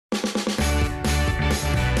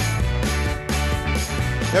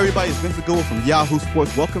Hey everybody, it's Vincent Gould from Yahoo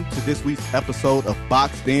Sports. Welcome to this week's episode of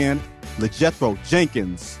Boxed In. LeJethro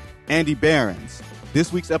Jenkins, Andy Behrens.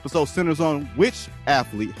 This week's episode centers on which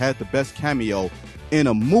athlete had the best cameo in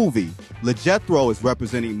a movie. LeJethro is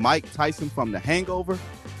representing Mike Tyson from The Hangover.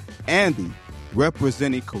 Andy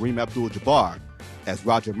representing Kareem Abdul-Jabbar as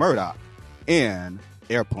Roger Murdoch in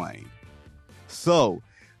Airplane. So,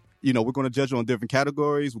 we're going to judge on different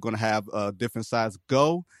categories. We're going to have different sides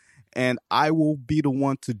go. And I will be the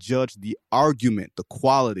one to judge the argument, the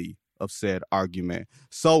quality of said argument.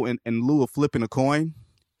 So in lieu of flipping a coin,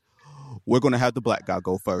 we're going to have the black guy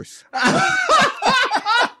go first.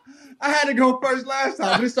 I had to go first last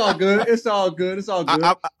time, but it's all good. It's all good.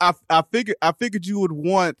 I figured you would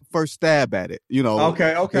want first stab at it.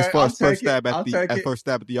 Okay. As far as first stab at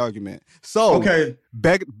the argument. So okay,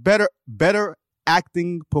 better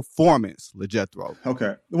acting performance, LeJethro.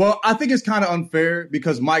 Okay. Well, I think it's kind of unfair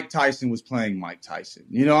because Mike Tyson was playing Mike Tyson.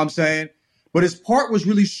 You know what I'm saying? But his part was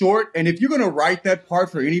really short, and if you're going to write that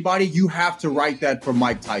part for anybody, you have to write that for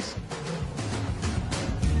Mike Tyson.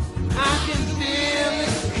 I can feel it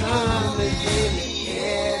coming in the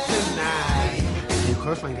air tonight. You're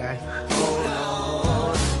close, my guy.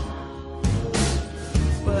 Oh,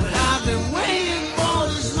 Lord. But I've been waiting for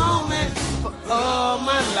this moment for all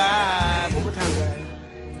my life. One more time, guy.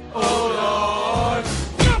 Oh, Lord.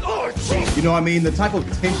 You know what I mean? The type of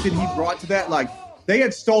tension he brought to that, like, they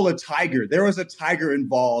had stole a tiger. There was a tiger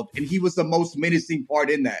involved, and he was the most menacing part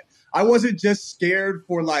in that. I wasn't just scared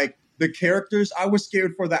for, like, the characters. I was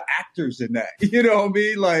scared for the actors in that. You know what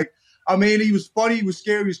I mean? He was funny. He was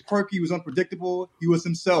scary. He was quirky. He was unpredictable. He was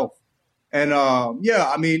himself. And,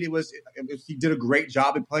 he did a great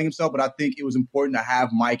job at playing himself, but I think it was important to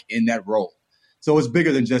have Mike in that role. So it's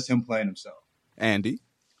bigger than just him playing himself. Andy?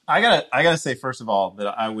 I gotta say, first of all, that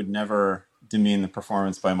I would never demean the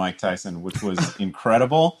performance by Mike Tyson, which was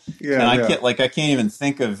incredible. I can't even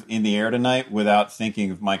think of In the Air Tonight without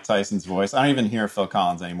thinking of Mike Tyson's voice. I don't even hear Phil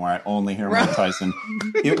Collins anymore. I only hear Mike Tyson.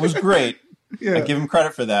 It was great. Yeah. I give him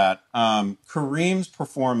credit for that. Kareem's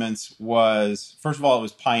performance was, first of all, it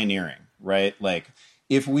was pioneering, right? Like,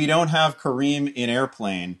 if we don't have Kareem in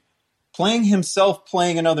Airplane, playing himself,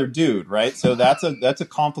 playing another dude, right? So that's a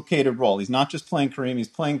complicated role. He's not just playing Kareem. He's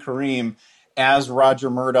playing Kareem as Roger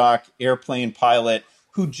Murdoch, airplane pilot,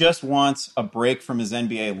 who just wants a break from his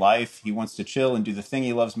NBA life. He wants to chill and do the thing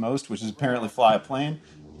he loves most, which is apparently fly a plane.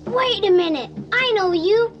 Wait a minute. I know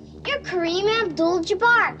you. You're Kareem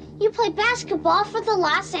Abdul-Jabbar. You play basketball for the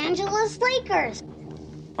Los Angeles Lakers.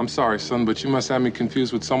 I'm sorry, son, but you must have me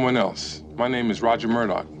confused with someone else. My name is Roger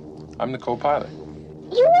Murdoch. I'm the co-pilot.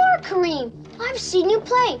 You are Kareem. I've seen you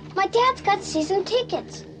play. My dad's got season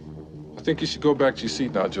tickets. I think you should go back to your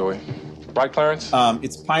seat now, Joey. Right, Clarence?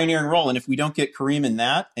 It's a pioneering role, and if we don't get Kareem in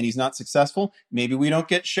that, and he's not successful, maybe we don't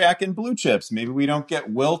get Shaq in Blue Chips. Maybe we don't get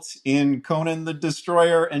Wilt in Conan the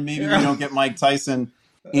Destroyer, and maybe we don't get Mike Tyson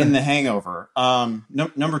in The Hangover.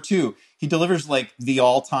 Number two, he delivers like the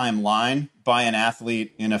all-time line by an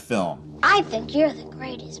athlete in a film. I think you're the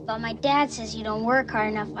greatest, but my dad says you don't work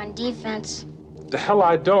hard enough on defense. The hell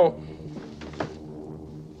I don't.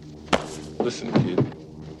 Listen, kid.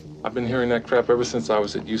 I've been hearing that crap ever since I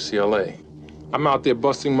was at UCLA. I'm out there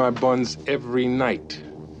busting my buns every night.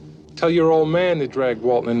 Tell your old man to drag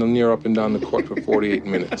Walton and Lanier up and down the court for 48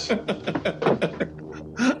 minutes. Shout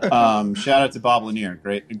out to Bob Lanier.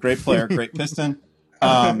 Great player, great Piston.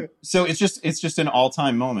 So it's just an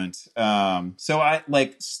all-time moment. So I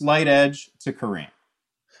like slight edge to Kareem.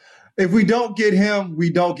 If we don't get him, we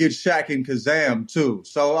don't get Shaq and Kazam too.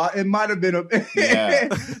 So it might have been a yeah.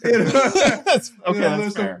 That's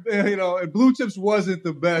fair. And Blue Chips wasn't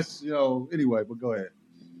the best, Anyway, but go ahead.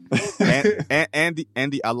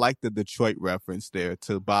 Andy, I like the Detroit reference there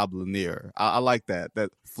to Bob Lanier. I like that.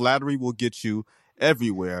 That flattery will get you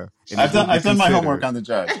everywhere. I've done my homework on the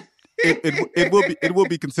judge. It will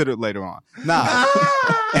be considered later on. Now,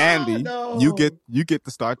 Andy, you get to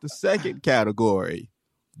start the second category.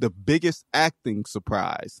 The biggest acting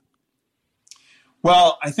surprise.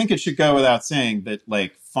 Well, I think it should go without saying that,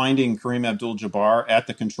 like, finding Kareem Abdul-Jabbar at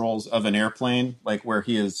the controls of an airplane, like where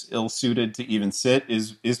he is ill-suited to even sit,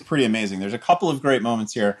 is pretty amazing. There's a couple of great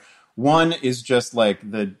moments here. One is just like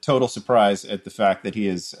the total surprise at the fact that he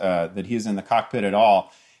is in the cockpit at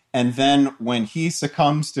all. And then when he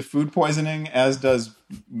succumbs to food poisoning, as does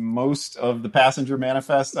most of the passenger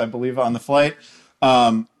manifest, I believe, on the flight,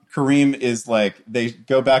 Kareem is like, they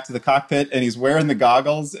go back to the cockpit and he's wearing the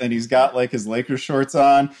goggles and he's got like his Lakers shorts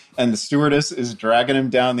on and the stewardess is dragging him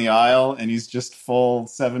down the aisle and he's just full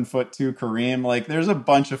 7'2" Kareem. Like, there's a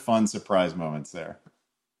bunch of fun surprise moments there.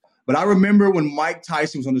 But I remember when Mike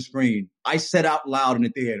Tyson was on the screen, I said out loud in the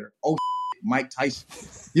theater, "Oh, Mike Tyson."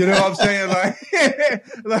 You know what I'm saying?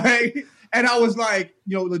 Like, and I was like,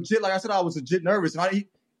 legit. Like I said, I was legit nervous. And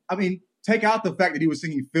I mean, take out the fact that he was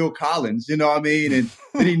singing Phil Collins. You know what I mean? And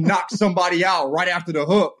then he knocked somebody out right after the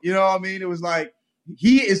hook. You know what I mean? It was like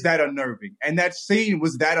he is that unnerving, and that scene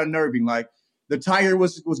was that unnerving. Like the tiger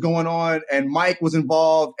was going on, and Mike was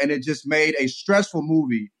involved, and it just made a stressful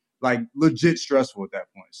movie. Like legit stressful at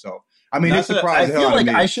that point. So I mean, it surprised the hell out of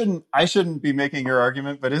me. I shouldn't be making your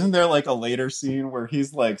argument, but isn't there like a later scene where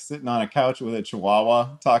he's like sitting on a couch with a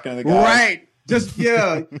chihuahua talking to the guy? Right. Just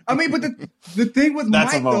yeah. I mean, but the thing with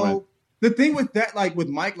Mike though, the thing with that, like with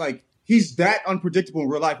Mike, like he's that unpredictable in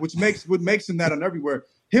real life, which makes him that unnerving. Where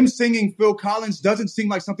him singing Phil Collins doesn't seem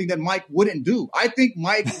like something that Mike wouldn't do. I think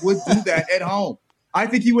Mike would do that at home. I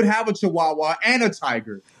think he would have a chihuahua and a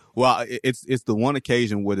tiger. Well, it's the one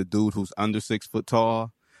occasion where the dude who's under 6 foot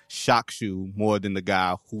tall shocks you more than the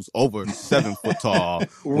guy who's over 7 foot tall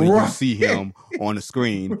when you see him on the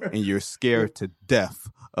screen and you're scared to death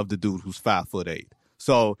of the dude who's 5'8".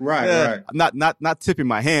 So right. Not tipping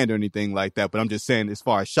my hand or anything like that, but I'm just saying as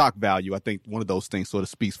far as shock value, I think one of those things sort of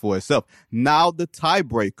speaks for itself. Now the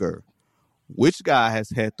tiebreaker, which guy has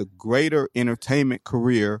had the greater entertainment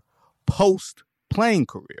career post playing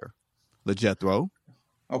career? LeJethro.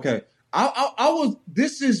 Okay. I was.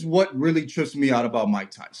 This is what really trips me out about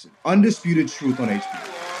Mike Tyson. Undisputed Truth on HBO.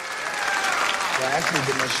 Well, I actually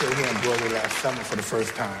did my show here on Broadway last summer for the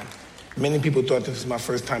first time. Many people thought this was my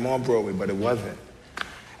first time on Broadway, but it wasn't.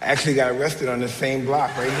 I actually got arrested on the same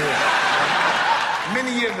block right here.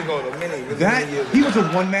 Many years ago, though. Many years ago. He was a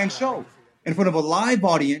one-man show in front of a live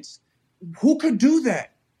audience. Who could do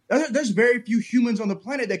that? There's very few humans on the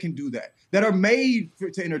planet that can do that are made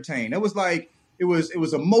to entertain. It was like. It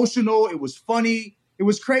was emotional. It was funny. It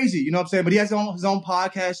was crazy. You know what I'm saying? But he has his own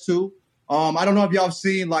podcast too. I don't know if y'all have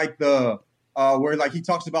seen like the where like he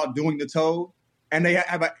talks about doing the Toad, and they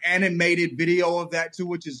have an animated video of that too,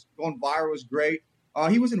 which is going viral. It's great.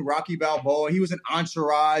 He was in Rocky Balboa. He was in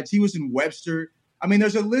Entourage. He was in Webster. I mean,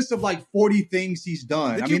 there's a list of like 40 things he's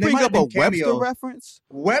done. Did you bring up a Webster reference?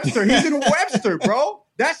 Webster. He's in Webster, bro.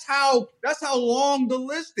 That's how long the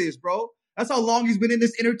list is, bro. That's how long he's been in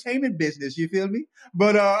this entertainment business. You feel me?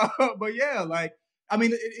 But yeah, like I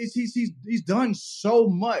mean, he's done so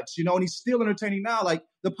much, and he's still entertaining now. Like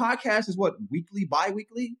the podcast is what, weekly,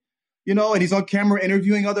 bi-weekly, and he's on camera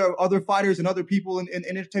interviewing other fighters and other people in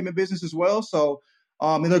entertainment business as well. So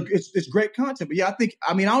and it's great content. But yeah,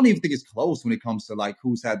 I don't even think it's close when it comes to like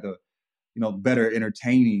who's had the better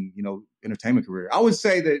entertaining entertainment career. I would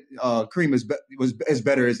say that Kareem was as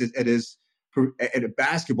better as it is. At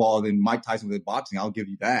basketball than Mike Tyson with boxing. I'll give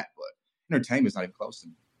you that, but entertainment's not even close to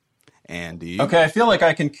me. Andy. Okay, I feel like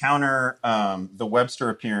I can counter the Webster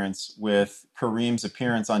appearance with Kareem's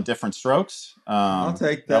appearance on Different Strokes. I'll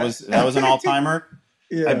take that. That was an all-timer.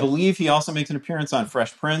 Yeah. I believe he also makes an appearance on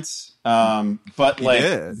Fresh Prince. But like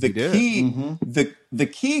the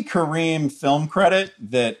key Kareem film credit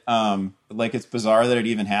that like it's bizarre that it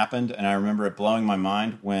even happened, and I remember it blowing my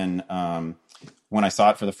mind when I saw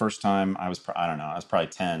it for the first time. I was probably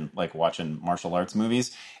 10, like watching martial arts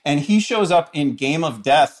movies. And he shows up in Game of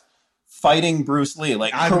Death fighting Bruce Lee.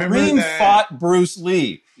 Like Kareem fought Bruce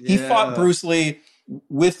Lee. Yeah. He fought Bruce Lee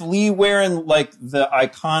with Lee wearing like the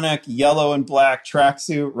iconic yellow and black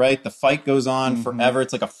tracksuit, right? The fight goes on forever.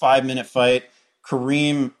 It's like a 5-minute fight.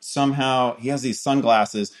 Kareem somehow, he has these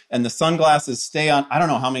sunglasses, and the sunglasses stay on. I don't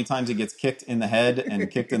know how many times he gets kicked in the head and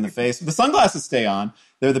kicked in the face. The sunglasses stay on.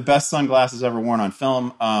 They're the best sunglasses ever worn on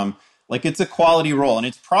film. Like it's a quality role, and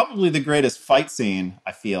it's probably the greatest fight scene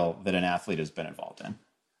I feel that an athlete has been involved in.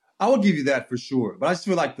 I will give you that for sure, but I just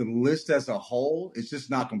feel like the list as a whole is just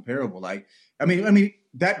not comparable. Like, I mean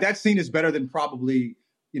that scene is better than probably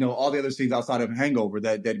all the other scenes outside of Hangover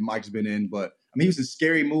that Mike's been in, but. I mean, he was in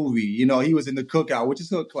Scary Movie. He was in The Cookout, which is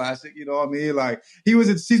a classic. You know what I mean? Like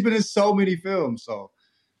he's been in so many films. So,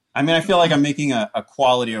 I mean, I feel like I'm making a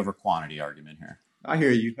quality over quantity argument here. I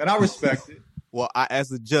hear you, and I respect it. Well,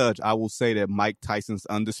 as a judge, I will say that Mike Tyson's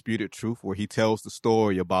Undisputed Truth, where he tells the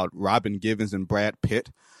story about Robin Givens and Brad Pitt,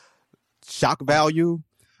 shock value.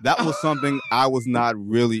 That was something I was not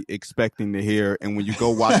really expecting to hear. And when you go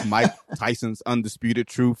watch Mike Tyson's Undisputed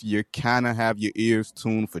Truth, you kind of have your ears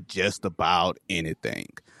tuned for just about anything.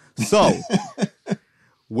 So,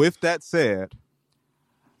 with that said,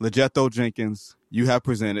 LeJethro Jenkins, you have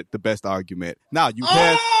presented the best argument. Now, you've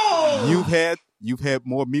had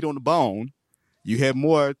more meat on the bone. You had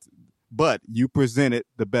more, but you presented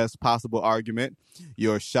the best possible argument.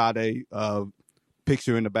 Your Sade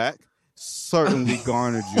picture in the back. certainly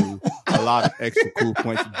garnered you a lot of extra cool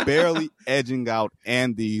points, barely edging out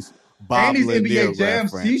Andy's Bob NBA Jam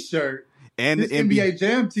reference. T-shirt. And his the NBA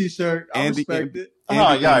Jam T-shirt. I respect it.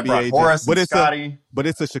 Oh, yeah, I brought Horace and Scotty. But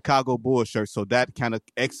it's a Chicago Bulls shirt, so that kind of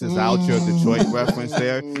X's out your Detroit reference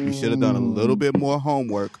there. You should have done a little bit more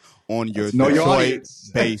homework on your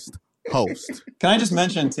Detroit-based host. Can I just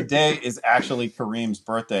mention today is actually Kareem's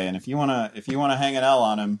birthday, and if you wanna hang an L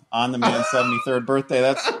on him on the man's 73rd birthday,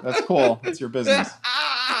 that's cool. It's your business.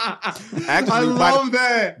 Actually, I love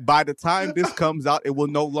that. By the time this comes out, it will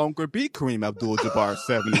no longer be Kareem Abdul-Jabbar's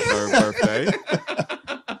 73rd birthday.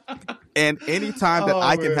 And anytime that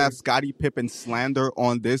I can have Scottie Pippen slander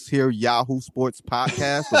on this here Yahoo Sports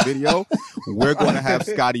podcast or video, we're going to have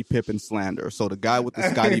Scottie Pippen slander. So the guy with the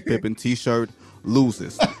Scottie Pippen t-shirt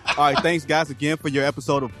loses. All right, thanks guys again for your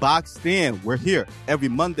episode of Boxed In. We're here every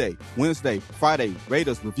Monday, Wednesday, Friday. Rate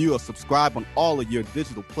us, review us, subscribe on all of your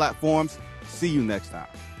digital platforms. See you next time.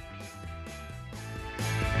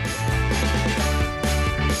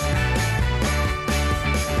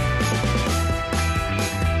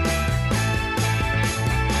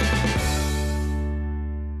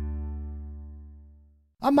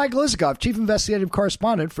 I'm Michael Isikoff, Chief Investigative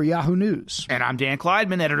Correspondent for Yahoo News. And I'm Dan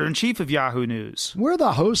Kleidman, Editor-in-Chief of Yahoo News. We're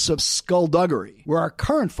the hosts of Skullduggery, where our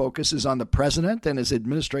current focus is on the president and his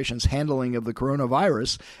administration's handling of the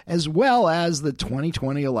coronavirus, as well as the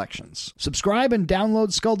 2020 elections. Subscribe and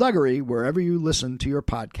download Skullduggery wherever you listen to your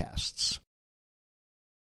podcasts.